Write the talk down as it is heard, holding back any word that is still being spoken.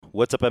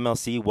What's up,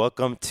 MLC?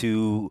 Welcome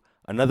to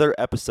another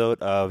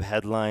episode of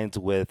Headlines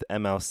with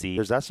MLC.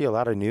 There's actually a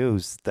lot of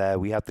news that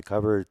we have to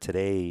cover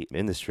today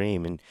in the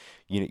stream, and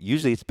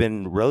usually it's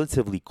been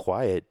relatively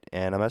quiet,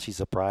 and I'm actually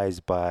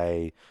surprised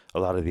by a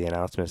lot of the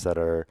announcements that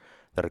are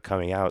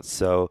coming out.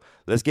 So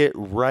let's get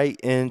right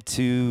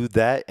into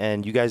that.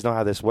 And you guys know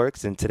how this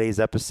works. In today's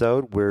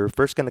episode, we're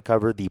first going to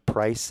cover the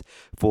price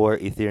for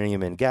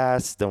Ethereum and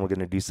gas. Then we're going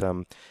to do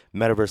some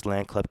Metaverse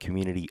Land Club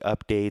community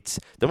updates.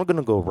 Then we're going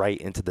to go right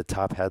into the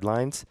top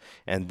headlines.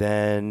 And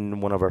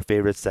then one of our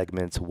favorite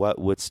segments, what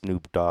would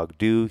Snoop Dogg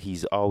do?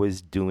 He's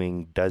always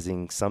doing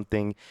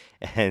something.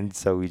 And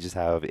so we just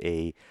have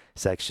a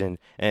section.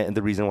 And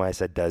the reason why I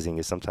said doesing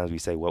is sometimes we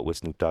say what would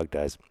Snoop Dogg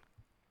does.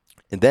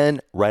 And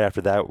then right after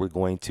that, we're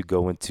going to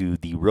go into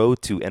the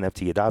road to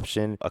NFT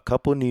adoption, a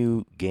couple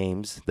new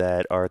games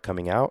that are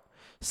coming out,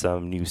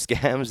 some new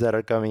scams that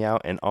are coming out,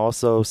 and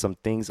also some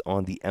things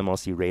on the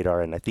MLC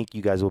radar. And I think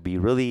you guys will be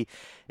really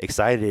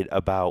excited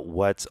about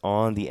what's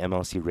on the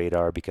MLC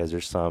radar because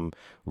there's some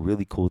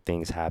really cool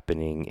things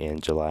happening in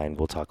July, and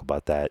we'll talk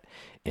about that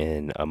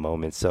in a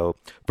moment. So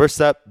first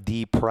up,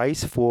 the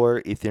price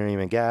for Ethereum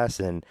and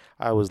gas. And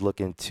I was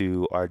looking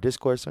to our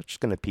Discord, so I'm just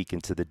going to peek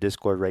into the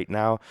Discord right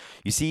now.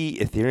 You see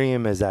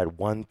Ethereum is at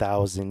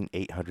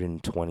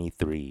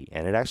 1,823,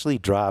 and it actually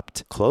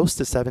dropped close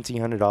to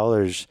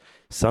 $1,700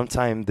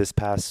 sometime this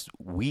past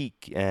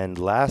week. And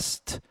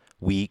last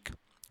week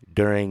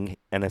during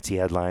NFT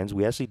headlines,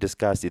 we actually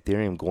discussed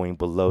Ethereum going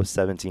below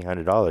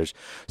 $1,700.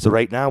 So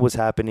right now what's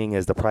happening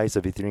is the price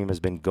of Ethereum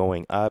has been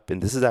going up,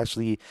 and this is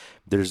actually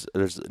there's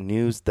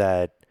news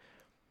that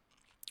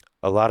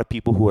a lot of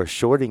people who are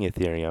shorting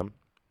Ethereum,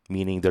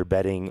 meaning they're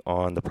betting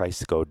on the price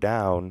to go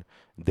down,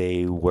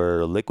 they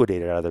were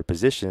liquidated out of their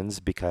positions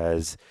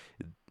because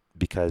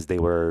they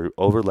were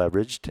over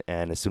leveraged,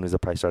 and as soon as the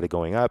price started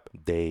going up,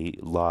 they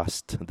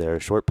lost their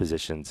short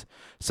positions.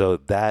 So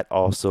that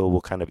also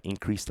will kind of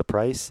increase the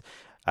price.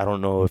 I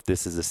don't know if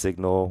this is a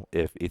signal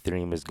if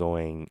Ethereum is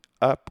going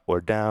up or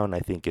down.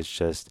 I think it's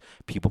just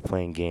people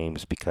playing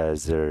games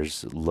because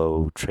there's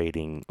low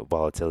trading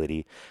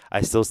volatility.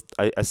 I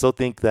still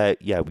think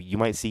that you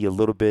might see a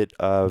little bit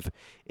of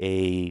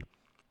a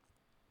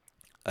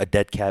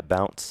dead cat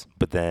bounce,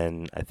 but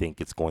then I think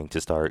it's going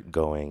to start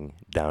going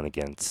down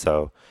again.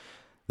 So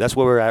that's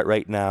where we're at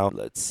right now.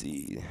 Let's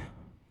see.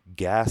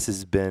 Gas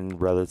has been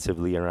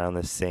relatively around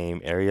the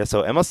same area.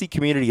 So MLC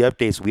Community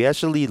Updates, we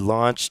actually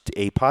launched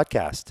a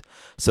podcast.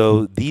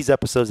 So these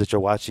episodes that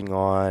you're watching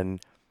on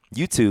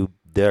YouTube,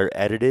 they're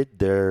edited,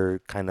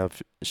 they're kind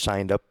of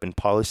shined up and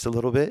polished a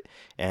little bit,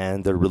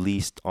 and they're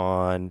released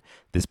on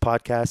this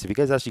podcast. If you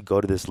guys actually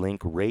go to this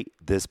link,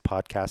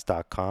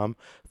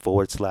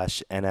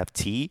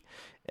 ratethispodcast.com/NFT,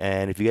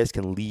 and if you guys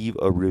can leave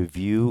a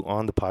review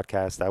on the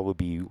podcast, that would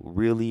be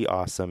really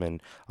awesome.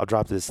 And I'll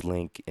drop this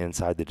link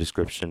inside the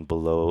description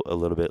below a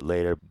little bit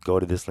later. Go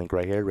to this link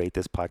right here,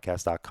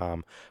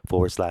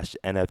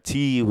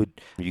 ratethispodcast.com/NFT.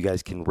 You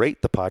guys can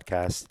rate the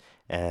podcast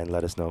and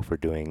let us know if we're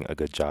doing a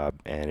good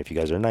job. And if you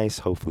guys are nice,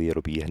 hopefully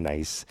it'll be a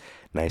nice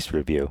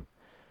review.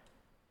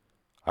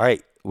 All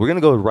right, we're going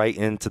to go right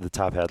into the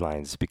top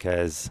headlines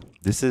because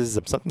this is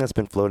something that's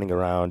been floating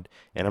around.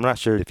 And I'm not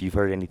sure if you've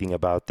heard anything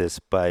about this,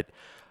 but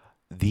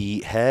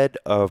the head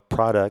of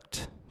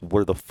product,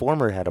 or the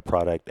former head of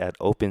product at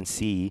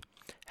OpenSea,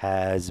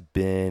 has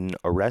been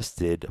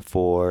arrested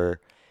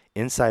for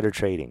insider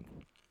trading.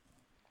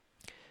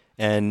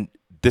 And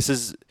this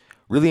is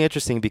really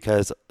interesting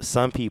because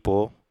some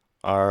people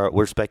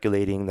were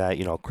speculating that,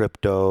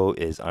 crypto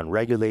is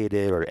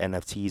unregulated or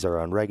NFTs are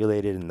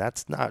unregulated, and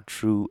that's not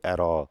true at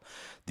all.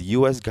 The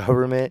US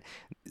government,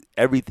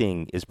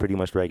 everything is pretty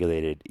much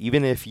regulated.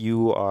 Even if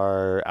you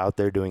are out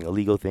there doing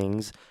illegal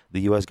things,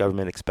 the US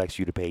government expects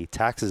you to pay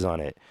taxes on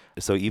it.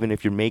 So even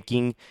if you're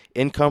making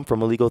income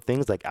from illegal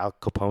things like Al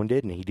Capone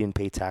did, and he didn't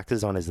pay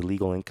taxes on his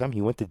illegal income,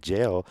 he went to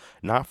jail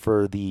not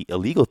for the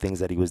illegal things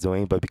that he was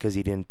doing, but because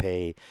he didn't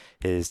pay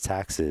his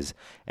taxes.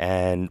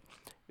 And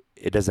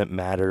it doesn't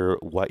matter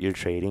what you're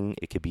trading.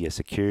 It could be a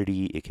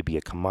security, it could be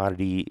a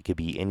commodity, it could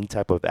be any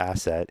type of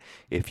asset.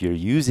 If you're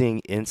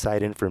using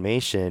inside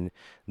information,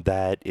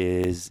 that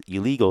is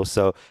illegal.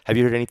 So have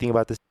you heard anything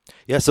about this?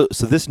 Yeah, so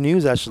this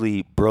news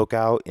actually broke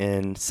out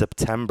in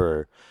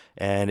September,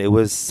 and it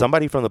was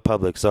somebody from the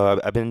public. So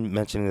I've been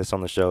mentioning this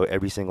on the show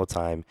every single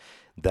time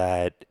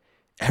that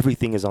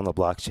everything is on the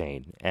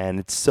blockchain,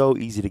 and it's so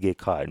easy to get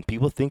caught. And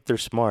people think they're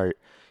smart,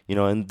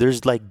 and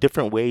there's like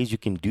different ways you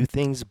can do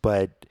things,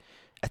 but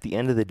at the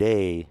end of the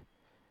day,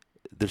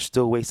 there's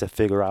still ways to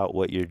figure out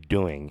what you're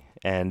doing.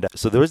 And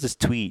so there was this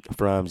tweet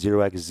from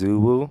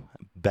 0xZuwu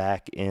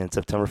back in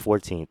September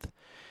 14th.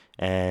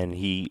 And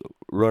he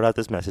wrote out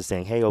this message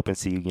saying, hey,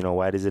 OpenSea,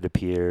 why does it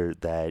appear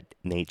that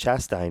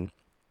Chatain,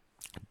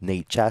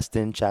 I'm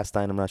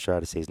not sure how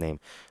to say his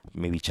name,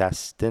 maybe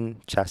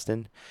Nathaniel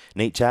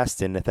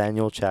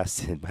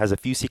Chatain, has a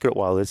few secret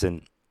wallets,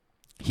 and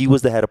he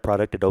was the head of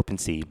product at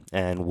OpenSea.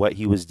 And what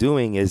he was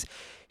doing is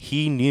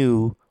he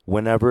knew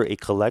whenever a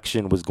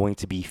collection was going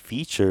to be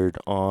featured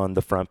on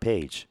the front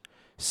page.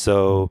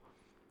 So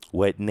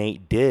what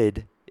Nate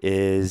did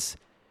is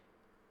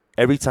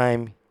every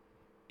time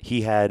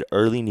he had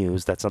early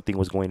news that something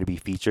was going to be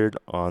featured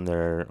on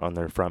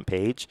their front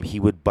page, he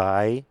would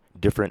buy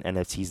different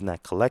NFTs in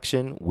that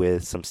collection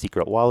with some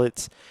secret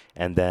wallets,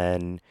 and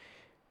then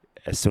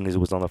as soon as it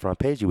was on the front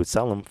page, he would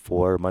sell them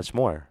for much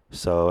more.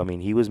 So I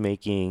mean, he was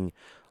making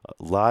a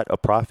lot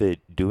of profit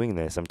doing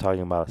this. I'm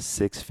talking about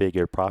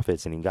six-figure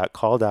profits, and he got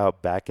called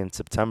out back in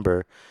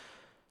September,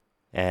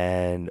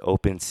 and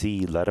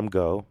OpenSea let him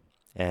go.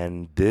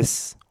 And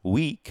this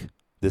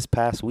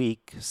past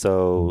week,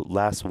 so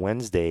last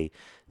Wednesday,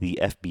 the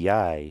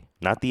FBI,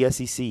 not the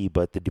SEC,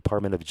 but the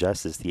Department of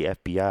Justice, the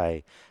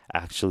FBI,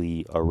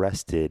 actually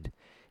arrested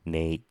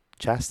Nate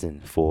Chatain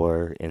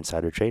for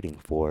insider trading,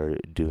 for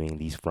doing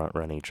these front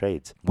running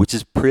trades, which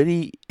is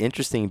pretty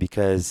interesting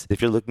because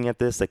if you're looking at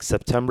this, like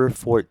September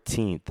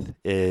 14th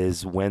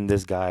is when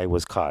this guy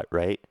was caught,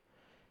 right?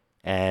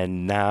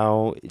 And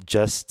now,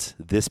 just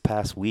this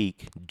past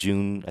week,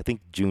 I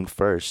think June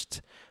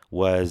 1st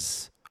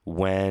was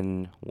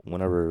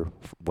whenever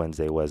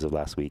Wednesday was of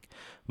last week,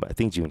 but I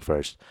think June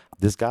 1st,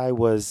 this guy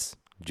was,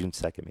 June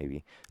 2nd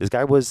maybe, this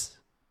guy was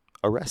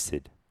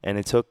arrested. And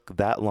it took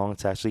that long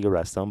to actually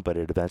arrest him, but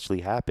it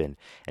eventually happened.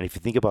 And if you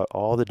think about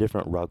all the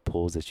different rug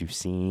pulls that you've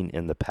seen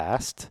in the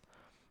past,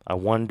 I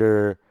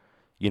wonder,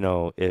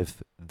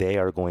 if they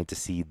are going to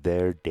see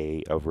their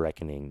day of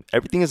reckoning.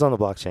 Everything is on the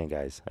blockchain,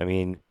 guys. I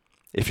mean,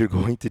 if you're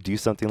going to do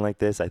something like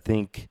this, I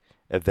think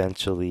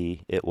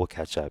eventually it will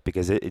catch up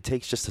because it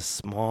takes just a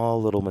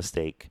small little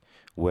mistake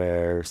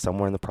where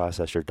somewhere in the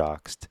process you're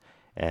doxxed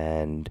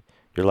and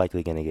you're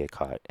likely going to get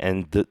caught.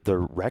 And the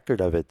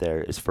record of it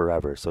there is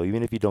forever. So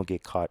even if you don't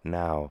get caught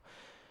now,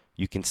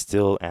 you can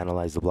still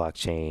analyze the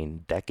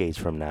blockchain decades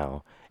from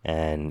now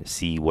and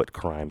see what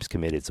crimes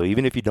committed. So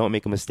even if you don't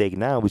make a mistake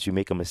now, but you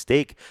make a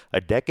mistake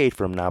a decade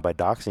from now by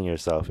doxing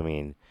yourself, I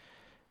mean,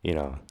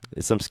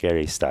 it's some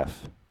scary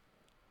stuff.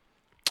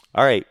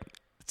 All right.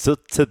 So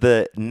to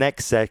the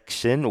next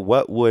section,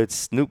 what would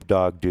Snoop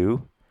Dogg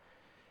do?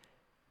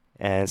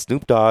 And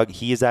Snoop Dogg,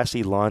 he is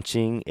actually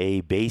launching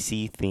a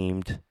BAYC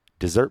themed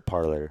dessert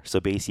parlor. So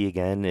BAYC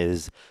again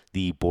is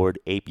the Bored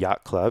Ape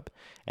Yacht Club,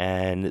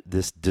 and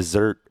this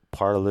dessert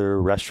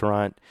parlor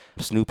restaurant,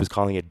 Snoop is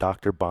calling it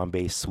Dr.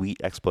 Bombay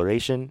Sweet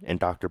Exploration, and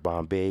Dr.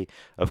 Bombay,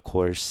 of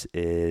course,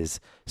 is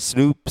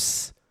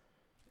Snoop's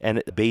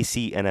and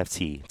BAYC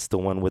NFT. It's the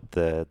one with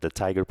the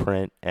tiger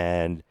print,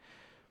 and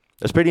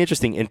it's pretty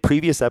interesting. In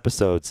previous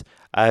episodes,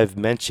 I've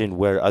mentioned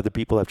where other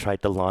people have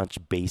tried to launch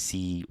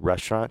BAYC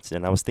restaurants,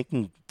 and I was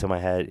thinking to my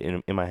head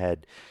in my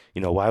head,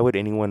 why would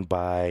anyone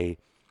buy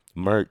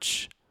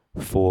merch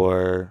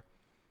for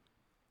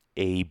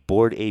a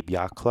Bored Ape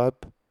Yacht Club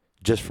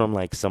just from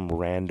like some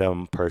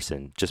random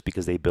person just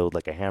because they build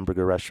like a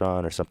hamburger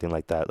restaurant or something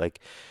like that? Like,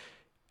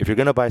 if you're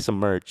going to buy some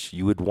merch,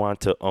 you would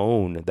want to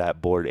own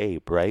that Bored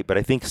Ape, right? But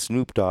I think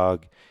Snoop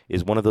Dogg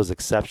is one of those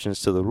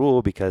exceptions to the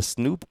rule because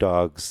Snoop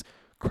Dogg's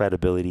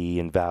credibility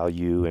and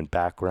value and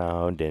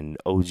background and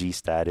OG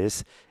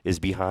status is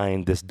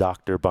behind this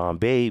Dr.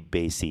 Bombay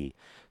BAYC.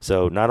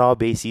 So not all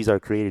BAYCs are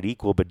created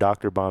equal, but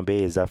Dr.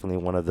 Bombay is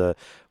definitely one of the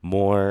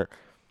more,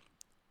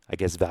 I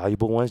guess,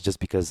 valuable ones just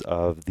because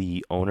of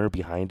the owner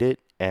behind it.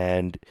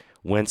 And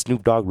when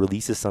Snoop Dogg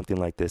releases something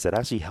like this, it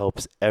actually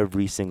helps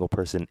every single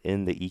person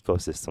in the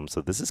ecosystem.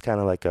 So this is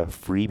kind of like a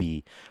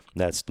freebie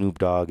that Snoop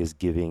Dogg is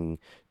giving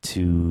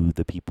to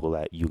the people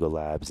at Yuga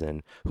Labs.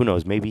 And who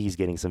knows, maybe he's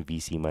getting some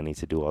VC money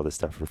to do all this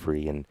stuff for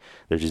free and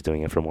they're just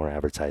doing it for more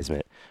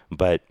advertisement.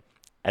 But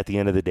at the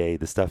end of the day,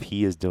 the stuff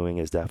he is doing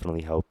is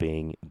definitely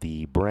helping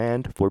the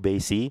brand for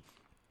BAYC.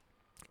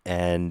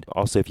 And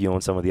also, if you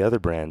own some of the other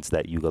brands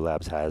that Yuga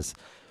Labs has,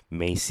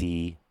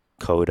 Macy,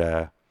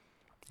 Coda,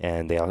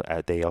 and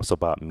they also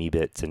bought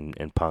Meebits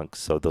and Punks.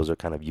 So those are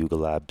kind of Yuga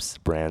Labs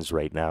brands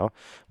right now.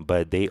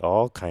 But they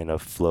all kind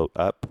of float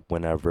up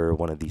whenever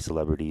one of these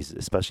celebrities,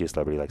 especially a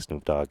celebrity like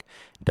Snoop Dogg,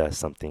 does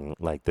something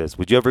like this.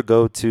 Would you ever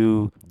go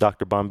to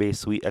Dr. Bombay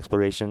Sweet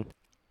Exploration?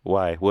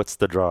 Why? What's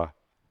the draw?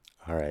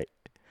 All right.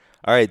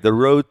 All right, the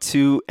road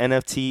to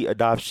NFT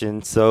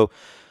adoption. So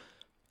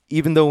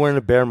even though we're in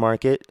a bear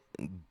market,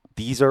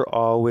 these are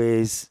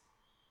always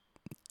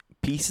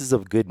pieces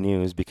of good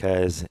news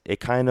because it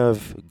kind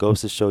of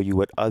goes to show you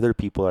what other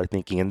people are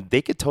thinking. And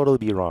they could totally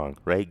be wrong,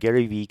 right?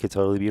 Gary Vee could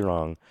totally be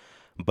wrong,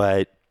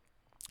 but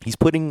he's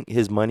putting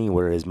his money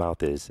where his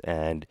mouth is.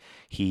 And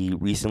he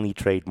recently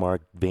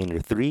trademarked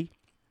Vayner3,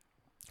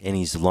 and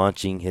he's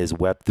launching his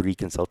Web3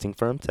 consulting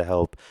firm to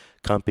help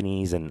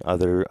companies and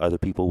other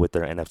people with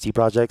their NFT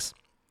projects.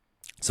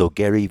 So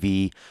Gary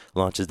Vee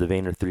launches the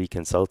Vayner3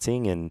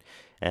 consulting,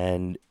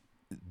 and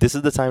this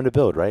is the time to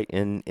build, right?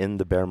 In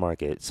the bear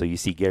market. So you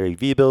see Gary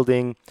Vee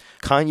building.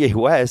 Kanye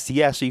West,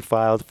 he actually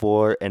filed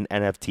for an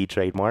NFT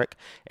trademark.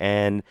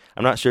 And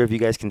I'm not sure if you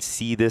guys can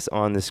see this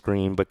on the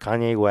screen, but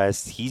Kanye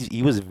West,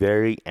 he was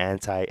very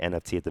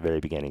anti-NFT at the very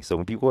beginning. So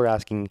when people were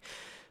asking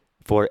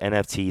for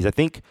NFTs, I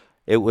think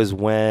it was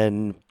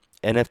when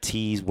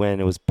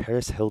it was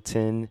Paris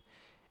Hilton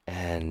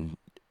and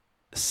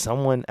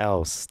someone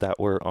else that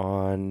were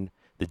on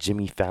the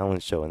Jimmy Fallon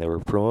show, and they were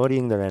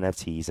promoting their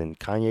NFTs. And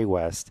Kanye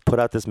West put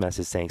out this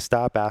message saying,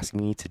 "Stop asking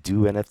me to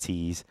do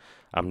NFTs.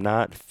 I'm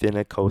not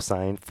finna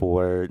co-sign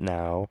for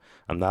now.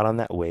 I'm not on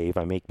that wave.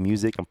 I make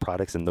music and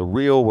products in the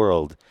real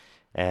world."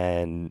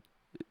 And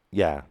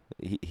yeah,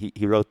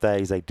 he wrote that.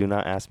 He's like, "Do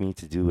not ask me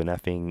to do an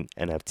effing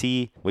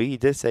NFT." Well, he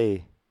did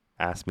say,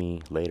 "Ask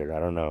me later." I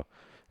don't know.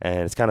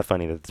 And it's kind of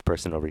funny that this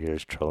person over here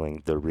is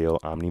trolling. The real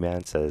Omni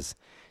Man says,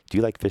 "Do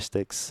you like fish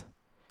sticks?"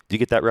 Do you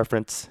get that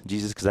reference,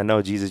 Jesus? Because I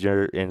know, Jesus,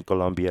 you're in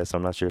Colombia, so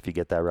I'm not sure if you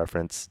get that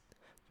reference.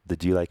 The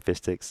 "Do you like fish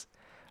sticks?"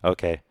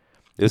 Okay.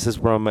 This is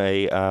from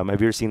a, have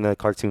you ever seen the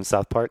cartoon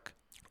South Park?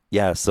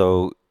 Yeah,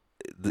 so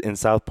in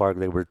South Park,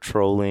 they were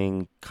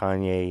trolling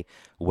Kanye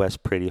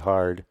West pretty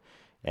hard.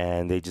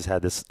 And they just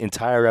had this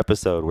entire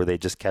episode where they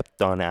just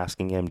kept on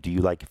asking him, "Do you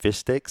like fish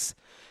sticks?"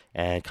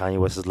 And Kanye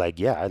West is like,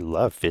 "Yeah, I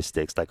love fish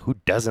sticks. Like, who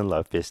doesn't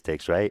love fish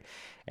sticks, right?"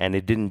 And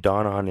it didn't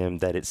dawn on him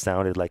that it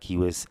sounded like he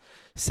was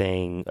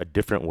saying a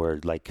different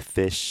word, like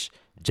fish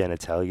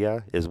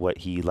genitalia is what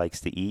he likes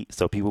to eat.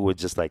 So people would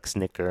just like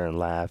snicker and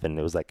laugh, and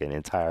it was like an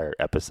entire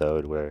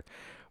episode where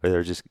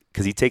they're just,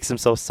 because he takes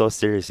himself so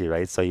seriously,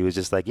 right? So he was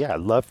just like, "Yeah, I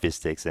love fish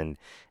sticks," and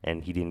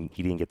he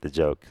didn't get the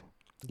joke.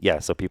 Yeah,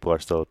 so people are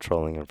still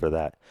trolling him for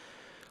that.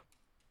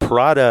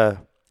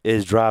 Prada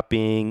is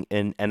dropping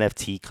an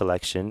NFT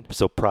collection.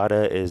 So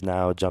Prada is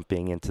now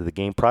jumping into the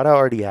game. Prada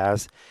already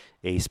has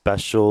a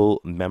special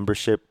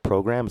membership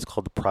program. It's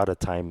called the Prada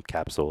Time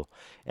Capsule.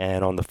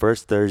 And on the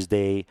first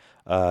Thursday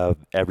of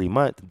every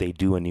month, they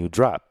do a new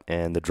drop.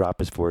 And the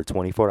drop is for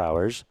 24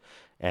 hours.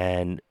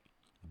 And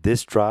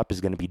this drop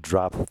is going to be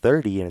drop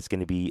 30, and it's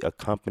going to be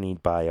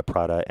accompanied by a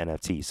Prada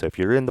NFT. So if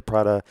you're in the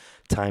Prada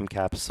Time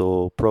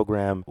Capsule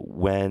program,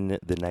 when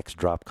the next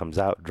drop comes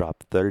out,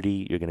 drop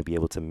 30, you're going to be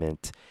able to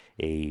mint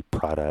a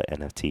Prada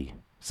NFT.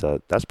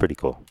 So that's pretty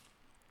cool.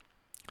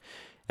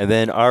 And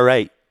then, all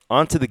right,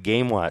 on to the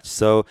Game Watch.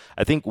 So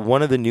I think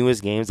one of the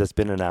newest games that's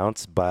been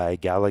announced by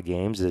Gala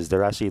Games is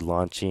they're actually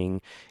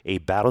launching a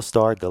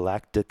Battlestar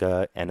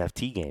Galactica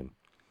NFT game.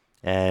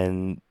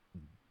 And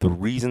the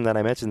reason that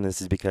I mentioned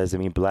this is because, I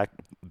mean,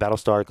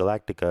 Battlestar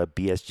Galactica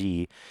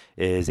 (BSG)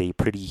 is a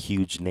pretty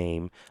huge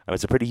name.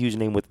 It's a pretty huge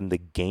name within the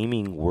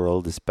gaming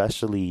world,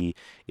 especially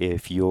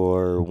if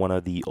you're one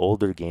of the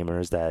older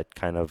gamers that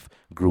kind of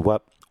grew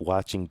up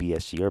watching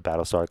BSG or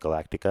Battlestar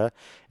Galactica,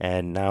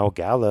 and now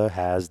Gala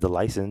has the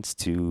license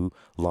to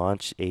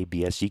launch a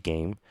BSG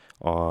game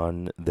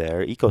on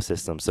their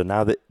ecosystem. So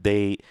now that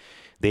they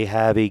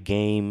have a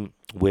game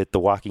with The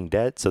Walking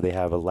Dead, so they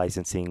have a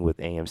licensing with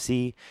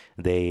AMC.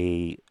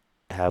 They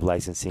have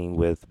licensing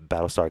with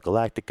Battlestar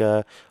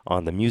Galactica.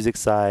 On the music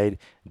side,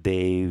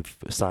 they've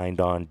signed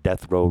on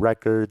Death Row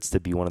Records to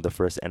be one of the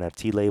first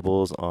NFT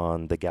labels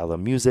on the Gala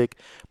Music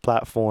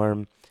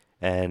platform.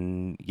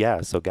 And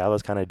yeah, so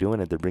Gala's kind of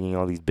doing it. They're bringing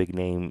all these big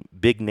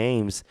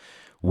names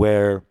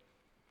where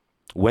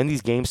when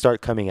these games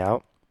start coming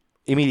out,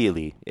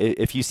 immediately,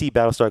 if you see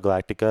Battlestar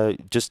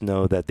Galactica, just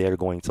know that they're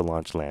going to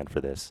launch land for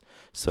this.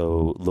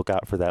 So look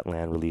out for that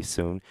land release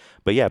soon.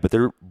 But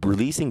they're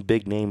releasing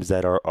big names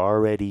that are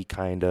already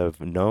kind of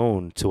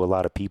known to a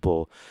lot of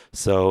people.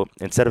 So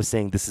instead of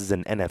saying this is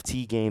an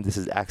NFT game, this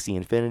is Axie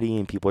Infinity,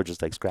 and people are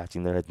just like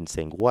scratching their heads and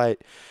saying,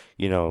 what?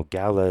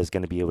 Gala is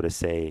going to be able to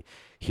say,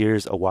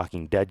 here's a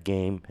Walking Dead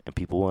game, and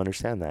people will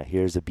understand that.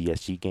 Here's a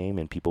BSG game,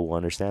 and people will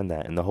understand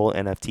that. And the whole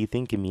NFT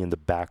thing can be in the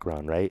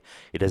background, right?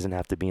 It doesn't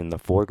have to be in the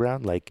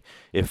foreground. Like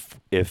if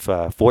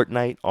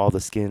Fortnite, all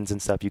the skins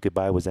and stuff you could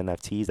buy was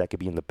NFTs, that could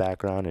be in the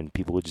background, and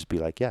people would just be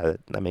like, yeah,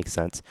 that makes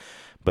sense.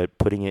 But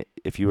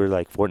if you were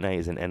like, Fortnite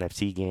is an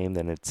NFT game,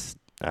 then it's,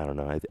 I don't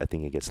know, I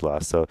think it gets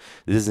lost. So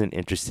this is an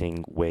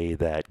interesting way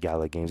that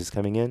Gala Games is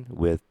coming in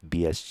with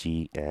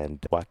BSG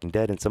and Walking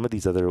Dead and some of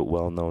these other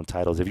well-known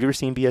titles. Have you ever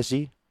seen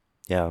BSG?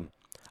 Yeah.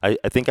 I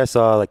think I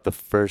saw like the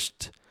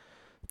first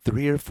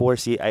 3 or 4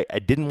 I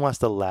didn't watch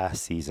the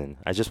last season.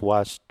 I just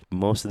watched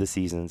most of the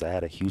seasons. I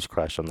had a huge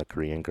crush on the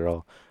Korean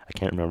girl. I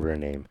can't remember her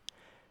name.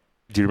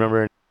 Do you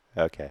remember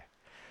her? Okay.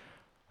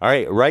 All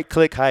right, right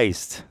click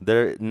heist.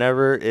 There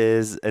never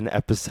is an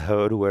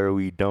episode where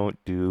we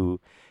don't do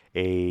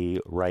a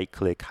right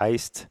click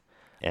heist.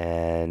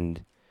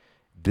 And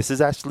this is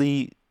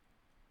actually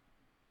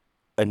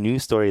a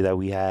news story that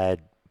we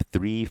had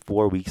 3,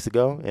 4 weeks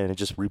ago, and it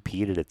just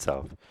repeated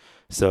itself.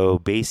 So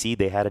basically,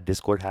 they had a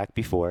Discord hack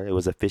before. It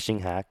was a phishing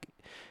hack,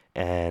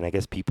 and I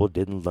guess people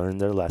didn't learn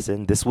their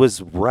lesson. This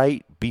was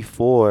right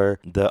before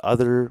the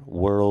other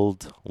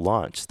world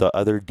launch, the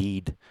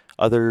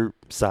other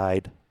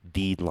side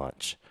deed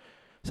launch.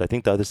 So I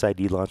think the other side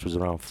deed launch was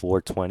around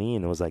 420,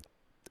 and it was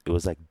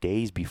like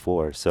days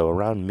before. So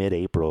around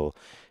mid-April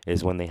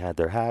is when they had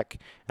their hack.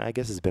 I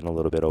guess it's been a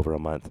little bit over a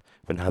month,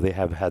 but now they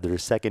have had their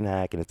second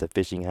hack, and it's a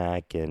phishing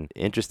hack. And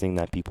interesting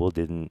that people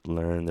didn't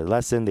learn their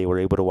lesson. They were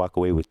able to walk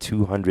away with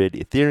 200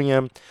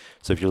 Ethereum.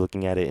 So if you're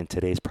looking at it in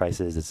today's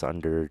prices, it's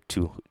under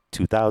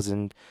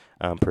 2,000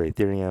 per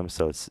Ethereum.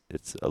 So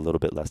it's a little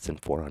bit less than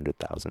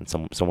 400,000.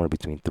 Somewhere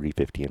between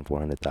 350 and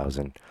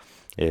 400,000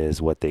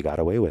 is what they got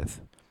away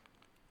with.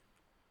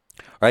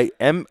 All right,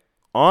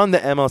 on the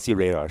MLC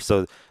radar.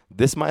 So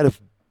this might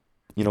have,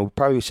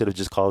 probably should have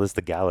just called this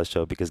the Gala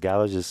show because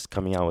Gala is just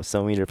coming out with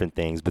so many different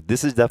things. But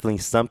this is definitely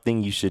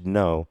something you should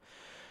know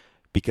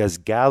because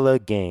Gala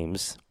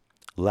Games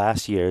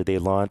last year they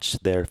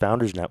launched their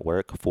Founders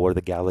Network for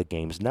the Gala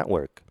Games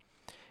Network.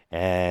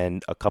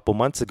 And a couple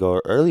months ago,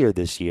 or earlier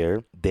this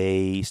year,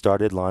 they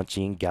started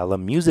launching Gala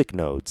Music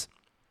Nodes.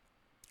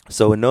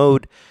 So a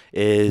node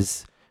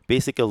is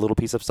basically a little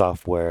piece of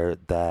software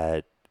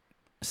that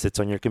sits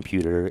on your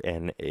computer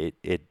and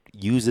it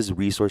uses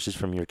resources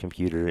from your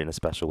computer in a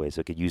special way. So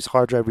it could use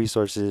hard drive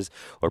resources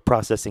or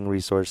processing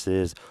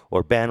resources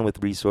or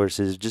bandwidth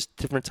resources, just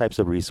different types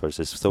of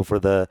resources. So for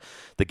the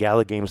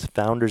Gala Games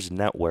Founders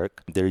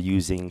Network, they're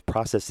using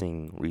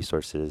processing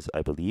resources,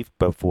 I believe.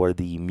 But for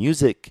the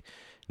music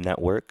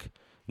network,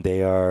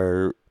 they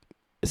are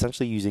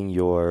essentially using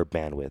your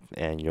bandwidth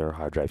and your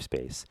hard drive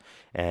space.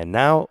 And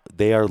now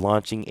they are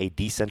launching a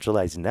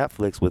decentralized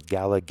Netflix with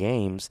Gala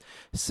Games.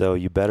 So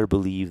you better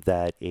believe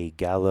that a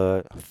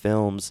Gala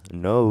Films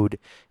node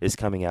is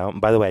coming out.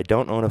 And by the way, I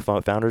don't own a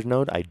Founders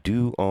node. I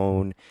do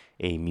own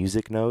a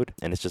music node.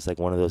 And it's just like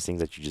one of those things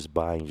that you just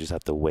buy and you just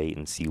have to wait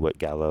and see what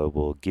Gala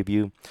will give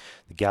you.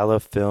 The Gala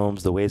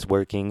Films, the way it's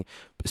working.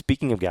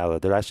 Speaking of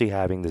Gala, they're actually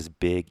having this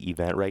big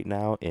event right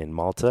now in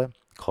Malta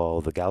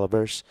called the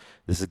Galaverse.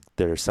 This is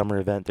their summer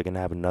event. They're going to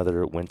have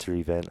another winter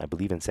event, I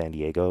believe in San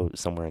Diego,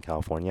 somewhere in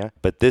California.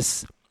 But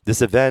this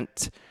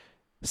event,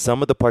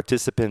 some of the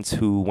participants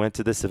who went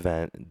to this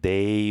event,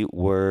 they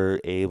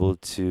were able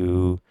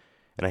to,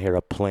 and I hear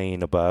a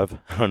plane above.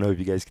 I don't know if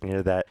you guys can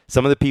hear that.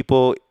 Some of the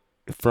people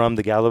from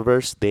the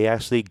Galaverse, they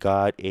actually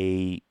got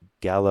a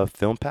Gala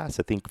Film Pass.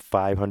 I think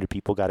 500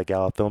 people got a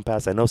Gala Film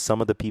Pass. I know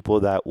some of the people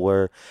that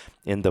were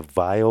in the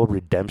Vile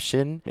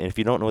Redemption, and if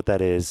you don't know what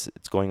that is,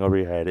 it's going over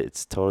your head.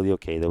 It's totally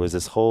okay. There was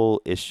this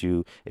whole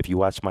issue. If you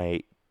watch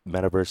my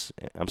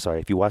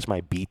if you watch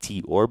my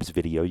BT Orbs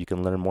video, you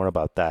can learn more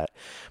about that.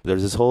 But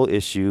there's this whole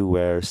issue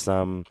where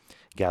some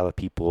Gala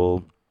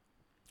people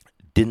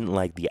didn't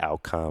like the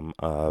outcome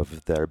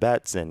of their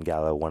bets, and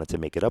Gala wanted to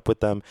make it up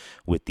with them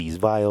with these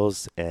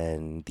vials,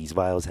 and these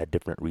vials had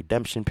different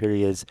redemption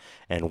periods,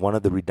 and one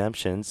of the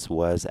redemptions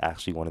was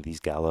actually one of these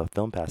Gala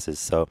film passes.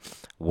 So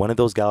one of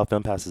those Gala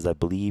film passes, I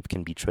believe,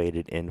 can be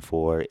traded in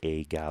for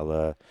a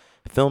Gala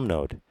film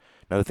node.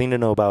 Now, the thing to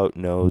know about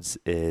nodes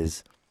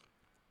is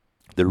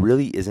there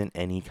really isn't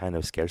any kind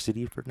of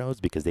scarcity for nodes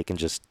because they can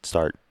just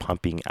start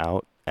pumping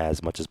out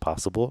as much as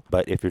possible.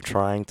 But if you're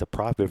trying to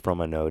profit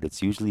from a node,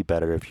 it's usually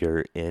better if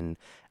you're in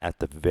at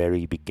the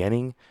very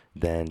beginning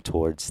than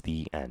towards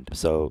the end.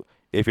 So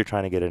if you're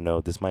trying to get a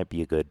node, this might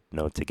be a good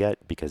node to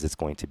get because it's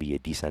going to be a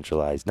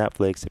decentralized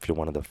Netflix. If you're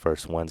one of the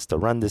first ones to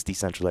run this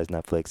decentralized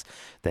Netflix,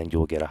 then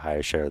you'll get a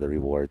higher share of the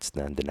rewards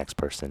than the next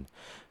person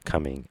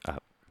coming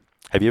up.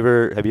 Have you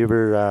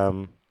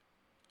ever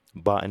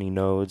bought any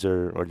nodes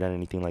or done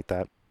anything like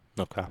that?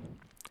 Okay.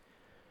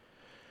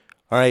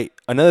 All right,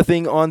 another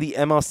thing on the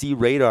MLC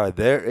radar,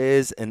 there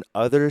is an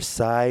other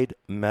side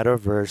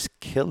metaverse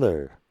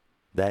killer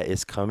that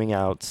is coming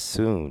out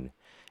soon.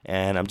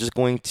 And I'm just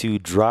going to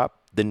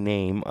drop the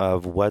name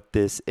of what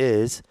this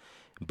is,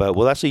 but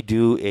we'll actually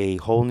do a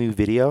whole new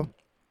video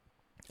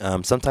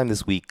sometime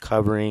this week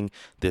covering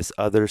this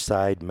other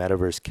side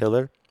metaverse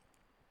killer.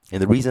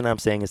 And the reason I'm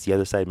saying it's the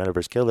other side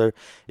metaverse killer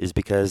is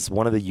because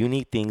one of the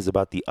unique things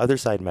about the other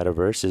side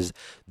metaverse is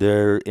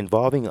they're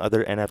involving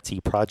other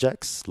NFT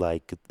projects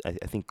like I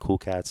think Cool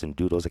Cats and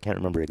Doodles. I can't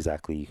remember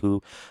exactly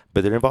who,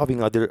 but they're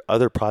involving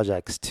other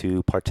projects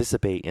to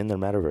participate in their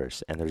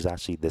metaverse. And there's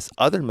actually this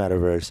other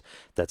metaverse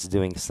that's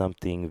doing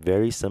something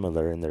very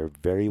similar, and they're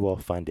very well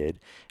funded.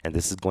 And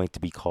this is going to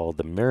be called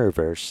the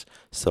Mirrorverse.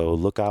 So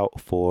look out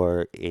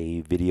for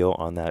a video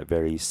on that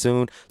very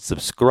soon.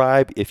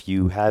 Subscribe if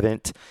you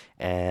haven't.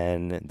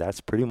 And that's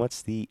pretty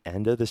much the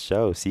end of the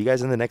show. See you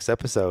guys in the next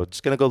episode.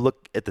 Just going to go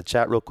look at the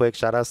chat real quick.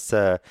 Shout outs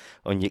to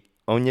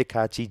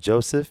Onyekachi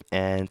Joseph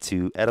and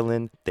to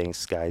Edelyn.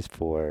 Thanks, guys,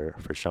 for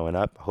showing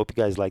up. Hope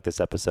you guys like this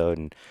episode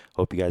and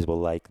hope you guys will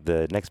like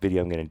the next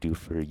video I'm going to do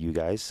for you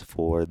guys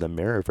for the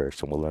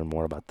Mirrorverse. And we'll learn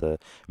more about the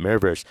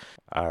Mirrorverse.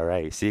 All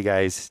right. See you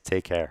guys.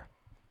 Take care.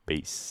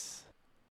 Peace.